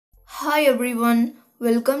Hi everyone,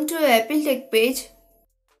 welcome to Apple Tech page.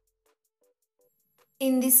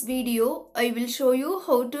 In this video, I will show you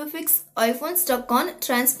how to fix iPhone stuck on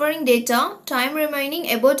transferring data, time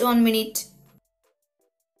remaining about 1 minute.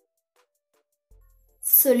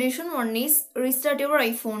 Solution 1 is restart your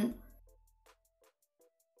iPhone.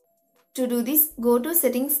 To do this, go to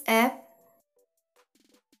Settings app,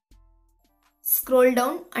 scroll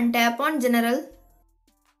down and tap on General.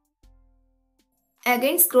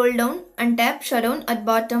 Again scroll down and tap Shutdown at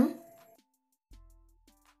bottom.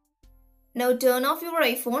 Now turn off your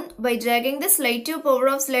iPhone by dragging the slide to power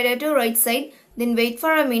off slider to right side, then wait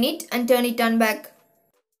for a minute and turn it on back.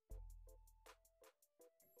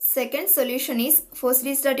 Second solution is first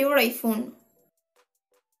restart your iPhone.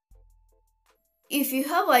 If you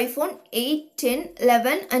have iPhone 8, 10,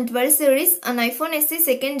 11 and 12 series and iPhone SE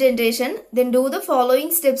second generation, then do the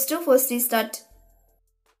following steps to first restart.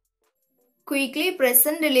 Quickly press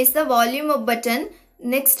and release the volume up button.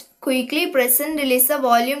 Next, quickly press and release the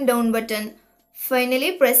volume down button.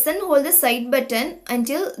 Finally, press and hold the side button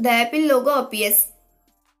until the Apple logo appears.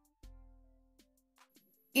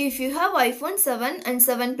 If you have iPhone 7 and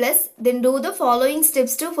 7 Plus, then do the following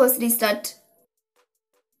steps to first restart.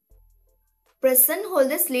 Press and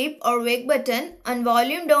hold the sleep or wake button and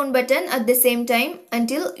volume down button at the same time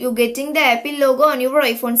until you getting the Apple logo on your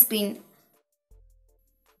iPhone screen.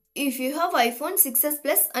 If you have iPhone 6s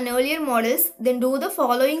Plus and earlier models, then do the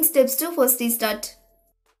following steps to first restart.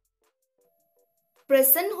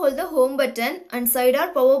 Press and hold the home button and side or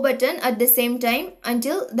power button at the same time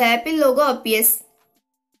until the Apple logo appears.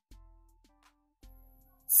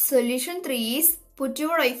 Solution 3 is put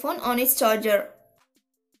your iPhone on its charger.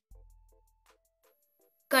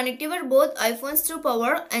 Connect your both iPhones through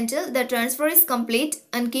power until the transfer is complete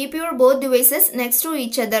and keep your both devices next to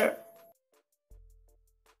each other.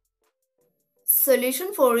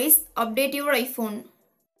 Solution 4 is update your iPhone.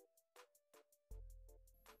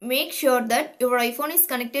 Make sure that your iPhone is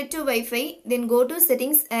connected to Wi-Fi, then go to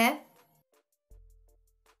Settings app.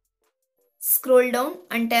 Scroll down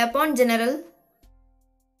and tap on General.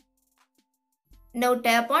 Now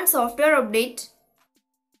tap on Software Update.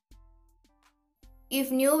 If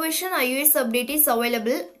new version iOS update is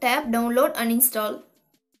available, tap Download and install.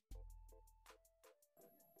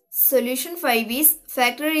 Solution 5 is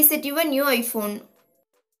factory reset your new iPhone.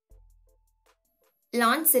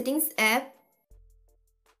 Launch Settings app.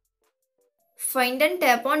 Find and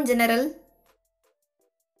tap on General.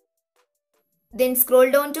 Then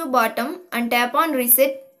scroll down to bottom and tap on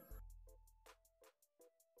Reset.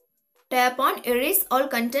 Tap on Erase all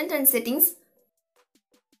content and settings.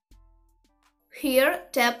 Here,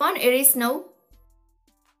 tap on Erase now.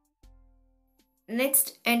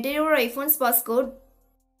 Next, enter your iPhone's passcode.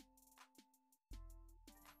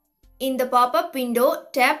 In the pop-up window,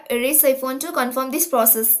 tap Erase iPhone to confirm this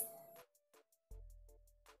process.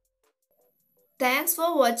 Thanks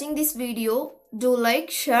for watching this video. Do like,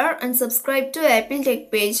 share and subscribe to Apple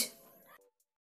Tech page.